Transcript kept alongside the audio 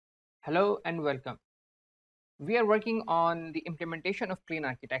Hello and welcome. We are working on the implementation of clean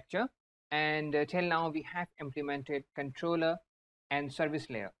architecture, and till now we have implemented controller and service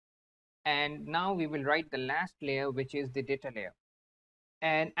layer. And now we will write the last layer, which is the data layer.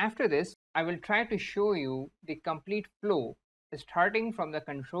 And after this, I will try to show you the complete flow starting from the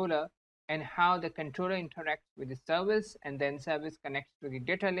controller and how the controller interacts with the service, and then service connects to the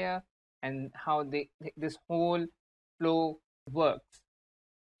data layer, and how this whole flow works.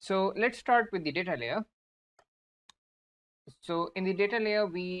 So let's start with the data layer. So in the data layer,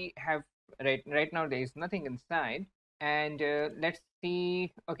 we have right now there is nothing inside, and let's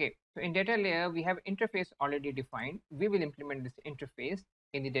see. Okay, so in data layer we have interface already defined. We will implement this interface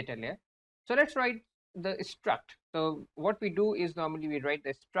in the data layer. So let's write the struct. So what we do is normally we write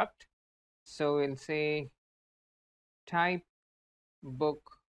the struct. So we'll say type book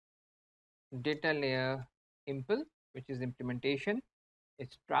data layer impl, which is implementation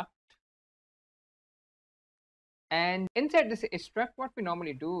struct. And inside this struct, what we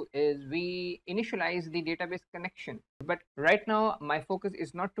normally do is we initialize the database connection. But right now, my focus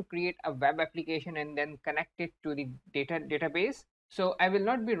is not to create a web application and then connect it to the database. So I will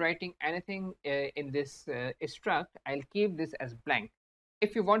not be writing anything in this struct. I'll keep this as blank.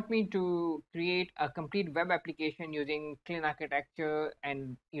 If you want me to create a complete web application using clean architecture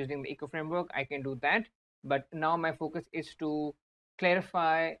and using the eco framework, I can do that. But now my focus is to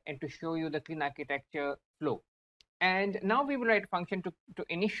clarify and to show you the clean architecture flow. And now we will write a function to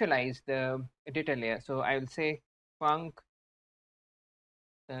initialize the data layer. So I will say func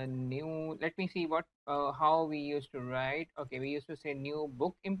new, let me see what how we used to write. Okay, we used to say new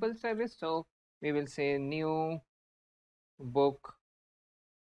book impulse service. So we will say new book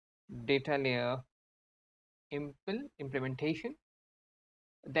data layer implementation.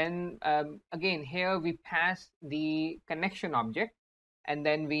 Then again, here we pass the connection object, and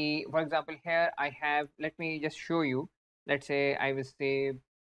then we, for example, here I have, let me just show you. Let's say I will say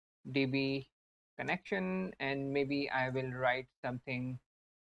db connection, and maybe I will write something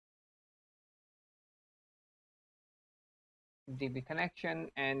db connection,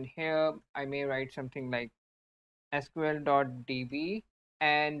 and here I may write something like sql.db,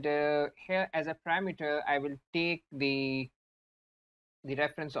 and here as a parameter I will take the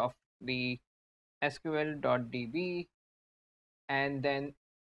reference of the sql.db, and then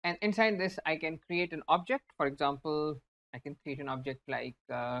and inside this I can create an object. For example, I can create an object like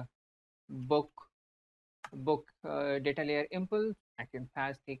book data layer impulse. I can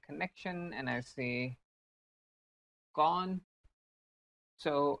pass the connection and I say con.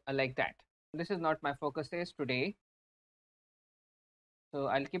 So like that. This is not my focus is today, so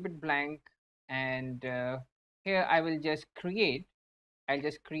I'll keep it blank. And here I will just create, I'll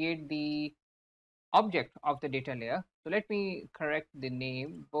just create the object of the data layer. So let me correct the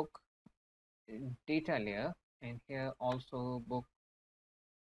name, book data layer, and here also book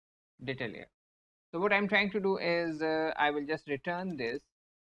data layer. So what I'm trying to do is I will just return this.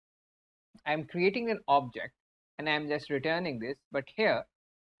 I'm creating an object and I'm just returning this, but here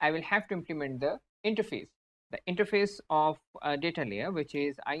I will have to implement the interface of data layer, which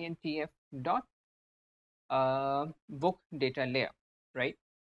is intf dot book data layer, right?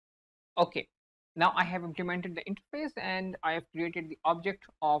 Okay, now I have implemented the interface and I have created the object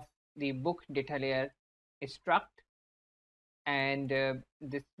of the book data layer struct, and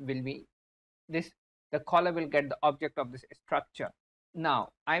this will be this, the caller will get the object of this structure. Now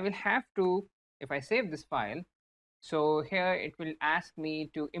I will have to, if I save this file, so here it will ask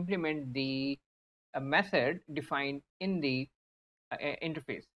me to implement the method defined in the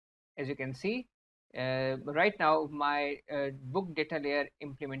interface. As you can see, right now my book data layer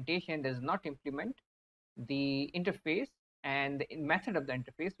implementation does not implement the interface and the method of the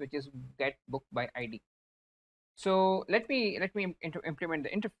interface, which is get book by id. So let me implement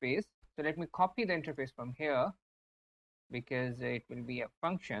the interface. So let me copy the interface from here, because it will be a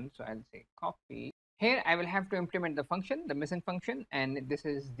function. So I'll say copy. Here I will have to implement the function, the missing function, and this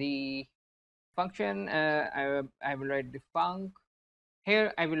is the function. I will write the func.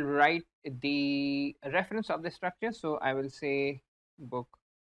 Here I will write the reference of the structure. So I will say book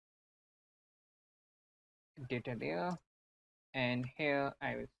data layer, and here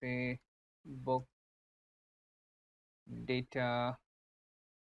I will say book data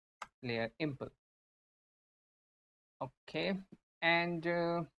layer impl. Okay, and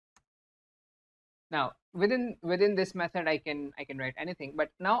now within this method I can write anything, but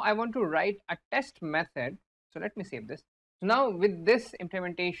now I want to write a test method. So let me save this. So now with this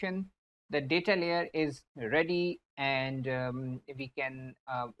implementation, the data layer is ready, and we can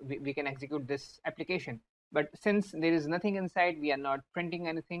execute this application. But since there is nothing inside, we are not printing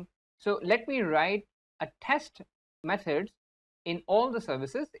anything. So let me write a test methods in all the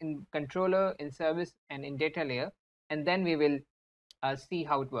services, in controller, in service, and in data layer, and then we will see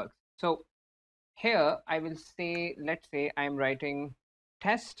how it works. So here I will say, let's say I'm writing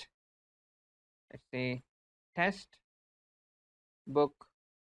test, let's say test book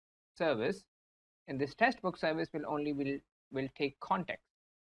service, and this test book service will take context.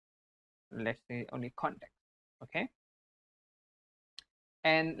 Let's say only context. Okay.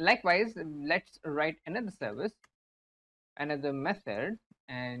 And likewise, let's write another service, another method,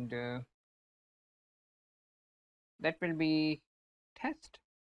 and that will be test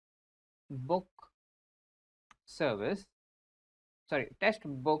book service, sorry, test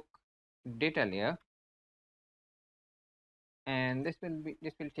book data layer, and this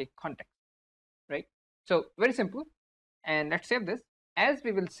will take context, right? So very simple. And let's save this. As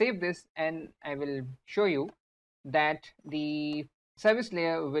we will save this, and I will show you that the service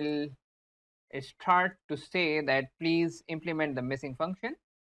layer will start to say that please implement the missing function.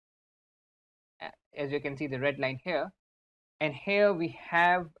 As you can see the red line here, and here we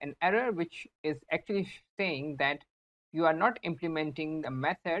have an error which is actually saying that you are not implementing the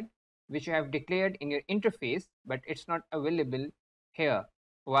method which you have declared in your interface, but it's not available here.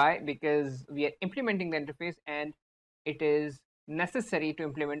 Why? Because we are implementing the interface and it is necessary to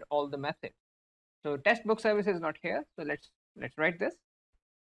implement all the methods. So test book service is not here. So let's write this.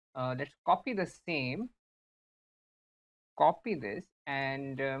 Let's copy the same, copy this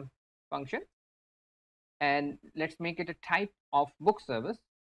and function, and let's make it a type of book service.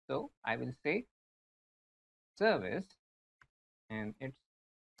 So I will say service, and it's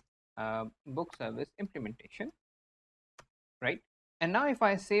book service implementation, right? And now if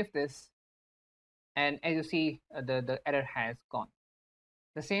I save this, and as you see the error has gone.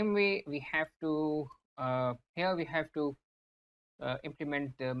 The same way we have to here we have to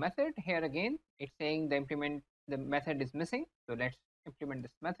implement the method. Here again it's saying the method is missing, so let's implement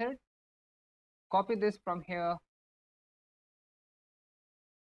this method. Copy this from here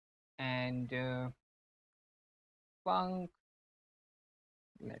and func,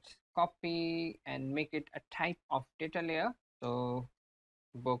 let's copy and make it a type of data layer. So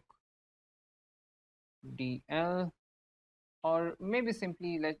book DL, or maybe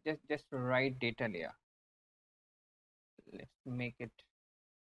simply let's just write data layer. Let's make it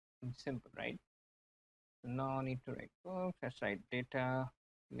simple, right? No need to write book. Let's write data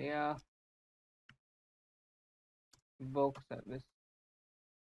layer book service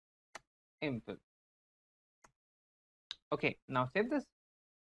input. Okay, now save this,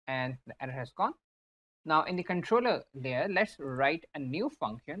 and the error has gone. Now in the controller layer, let's write a new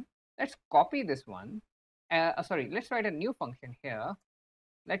function. Let's copy this one. Sorry, let's write a new function here.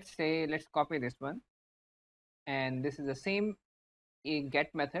 Let's say let's copy this one, and this is the same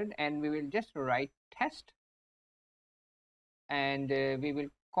get method, and we will just write test, and we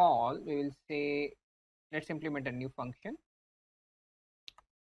will say let's implement a new function,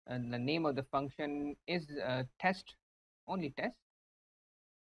 and the name of the function is test, only test,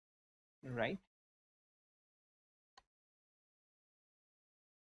 right?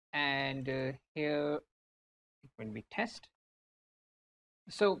 And here it will be test.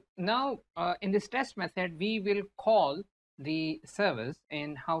 So now in this test method we will call the service.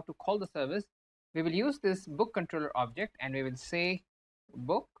 And how to call the service? We will use this book controller object, and we will say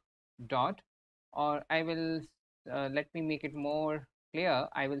book dot, or I will let me make it more clear.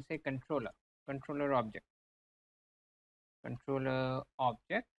 I will say controller object,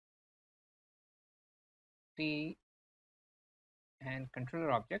 C and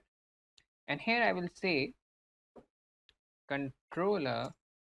controller object, and here I will say controller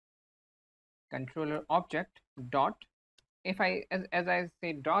object dot. If I as I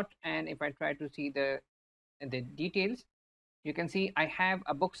say dot, and if I try to see the details, you can see I have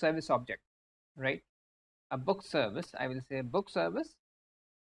a book service object, right? A book service. I will say book service.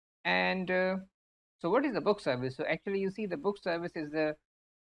 And so what is the book service? So actually you see the book service is the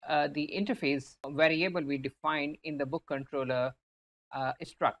interface variable we define in the book controller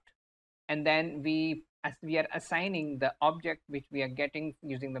struct, and then we are assigning the object which we are getting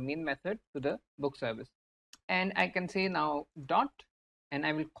using the main method to the book service. And I can say now dot, and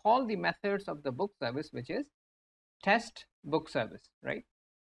I will call the methods of the book service, which is test book service, right?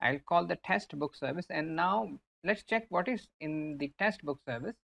 I'll call the test book service, and now let's check what is in the test book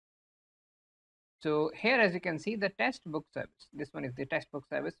service. So here, as you can see, the test book service, this one is the test book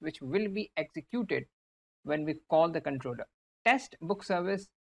service, which will be executed when we call the controller. Test book service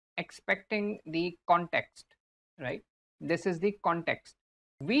expecting the context, right? This is the context.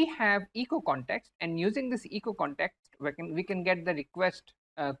 We have echo context, and using this echo context, we can get the request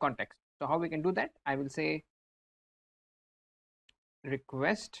context. So how we can do that? I will say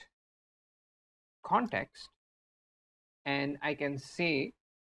request context, and I can say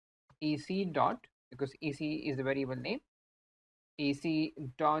ec dot, because ec is the variable name, ec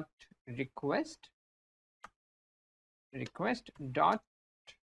dot request dot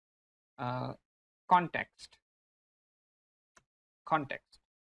uh, context,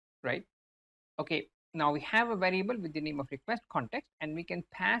 right? Okay, now we have a variable with the name of request context, and we can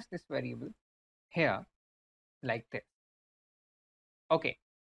pass this variable here like this. Okay,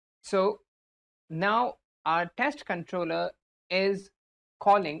 so now our test controller is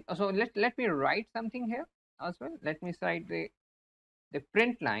calling. So let me write something here as well. Let me cite the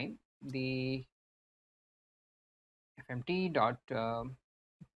print line, the fmt dot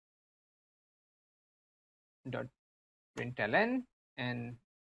println, and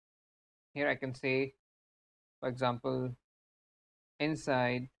here I can say, for example,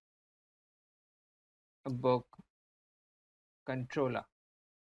 inside a book controller.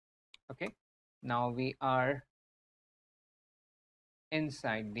 Okay, now we are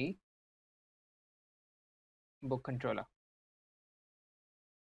inside the book controller.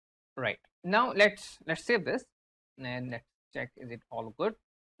 Right, now let's save this and let's check, is it all good?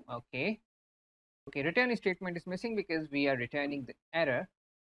 Okay, return statement is missing because we are returning the error.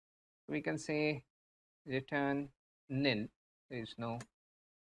 We can say return nil, there is no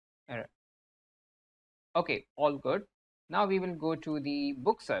error. Okay, all good. Now we will go to the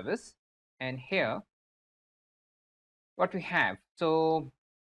book service, and here what we have. So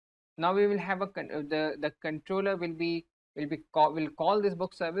now we will have the controller will call this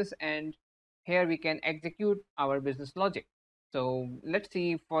book service, and here we can execute our business logic. So let's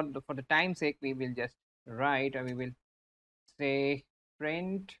see, for the time sake, we will just write, or we will say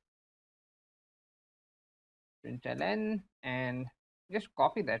println, and just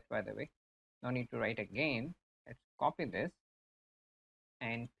copy that, by the way, no need to write again. Let's copy this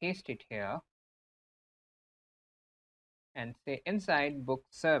and paste it here and say inside book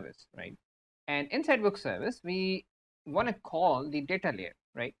service, right? And inside book service, we want to call the data layer,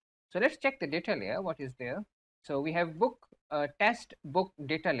 right? So let's check the data layer, what is there. So we have book test book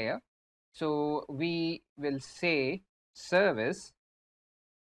data layer. So we will say service,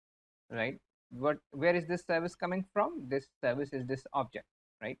 right? Where is this service coming from? This service is this object,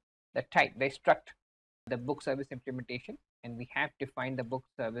 right? The type, the struct, the book service implementation, and we have defined the book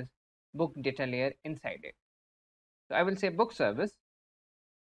service book data layer inside it. So I will say book service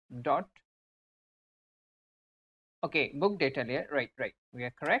dot, okay, book data layer, right, we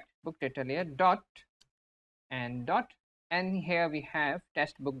are correct, book data layer dot, and here we have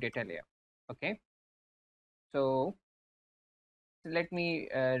test book data layer. Okay, so let me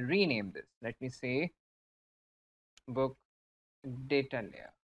rename this. Let me say book data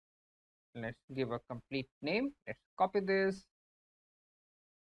layer. Let's give a complete name. Let's copy this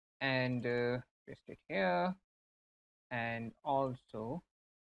and paste it here, and also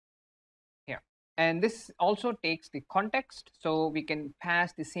here. And this also takes the context, so we can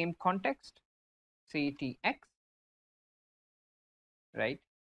pass the same context, ctx, right?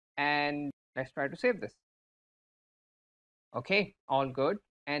 And let's try to save this. Okay, all good.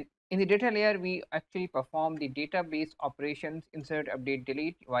 And in the data layer, we actually perform the database operations, insert, update,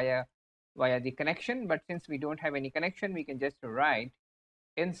 delete via the connection. But since we don't have any connection, we can just write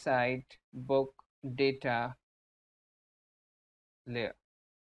inside book data layer,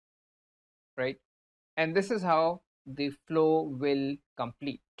 right? And this is how the flow will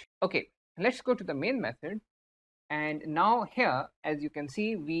complete. Okay, let's go to the main method. And now here, as you can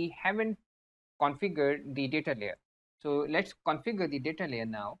see, we haven't configured the data layer. So let's configure the data layer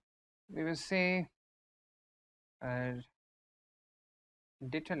now. We will say data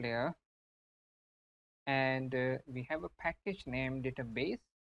layer, and we have a package name database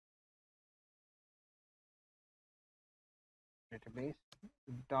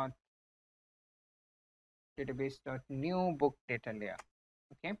dot new book data layer.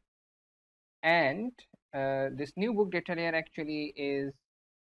 Okay, and this new book data layer actually is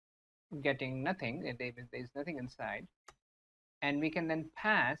getting nothing, and there is nothing inside, and we can then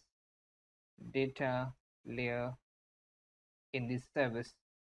pass data layer in this service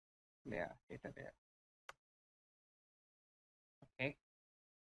layer, data layer. Okay,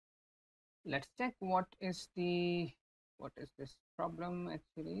 let's check what is this problem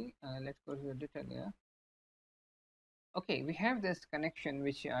actually. Let's go to the data layer. Okay, we have this connection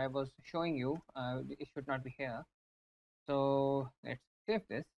which I was showing you. It should not be here. So let's save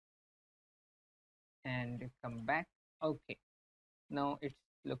this and come back. Okay, now it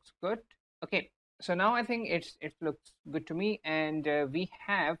looks good. Okay, So now I think it looks good to me, and we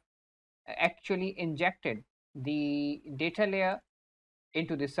have actually injected the data layer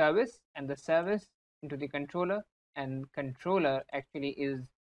into the service, and the service into the controller, and controller actually is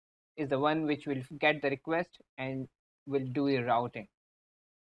the one which will get the request and will do the routing.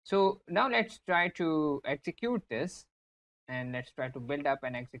 So now let's try to execute this, and let's try to build up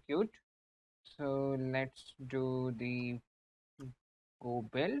and execute. So let's do the go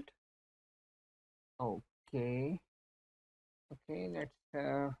build. Okay. Okay,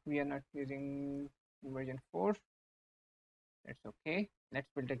 let's we are not using version 4. That's okay. Let's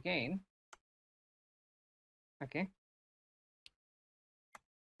build again. Okay,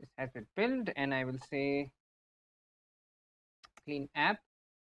 this has been built, and I will say clean app.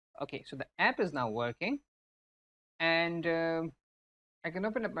 Okay, so the app is now working, and I can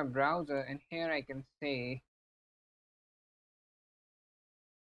open up my browser, and here I can say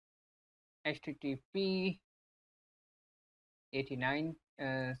HTTP 89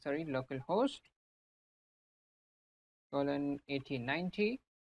 sorry, localhost colon 8090,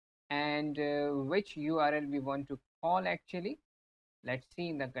 and which URL we want to call actually. Let's see,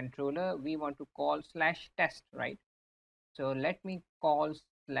 in the controller we want to call /test, right? So let me call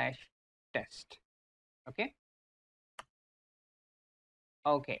 /test. Okay.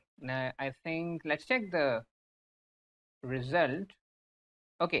 Okay, now I think let's check the result.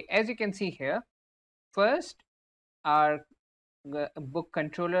 Okay, as you can see here, first our book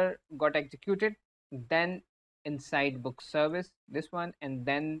controller got executed, then inside book service, this one, and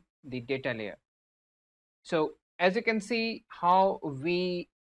then the data layer. So as you can see how we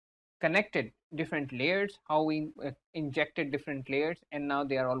connected different layers, how we injected different layers, and now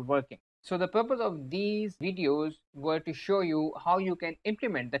they are all working. So the purpose of these videos were to show you how you can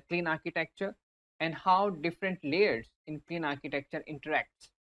implement the clean architecture and how different layers in clean architecture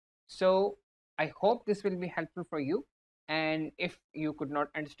interacts. So I hope this will be helpful for you. And if you could not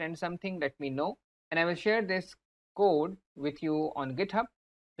understand something, let me know. And I will share this code with you on GitHub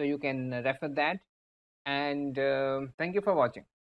so you can refer that. And thank you for watching.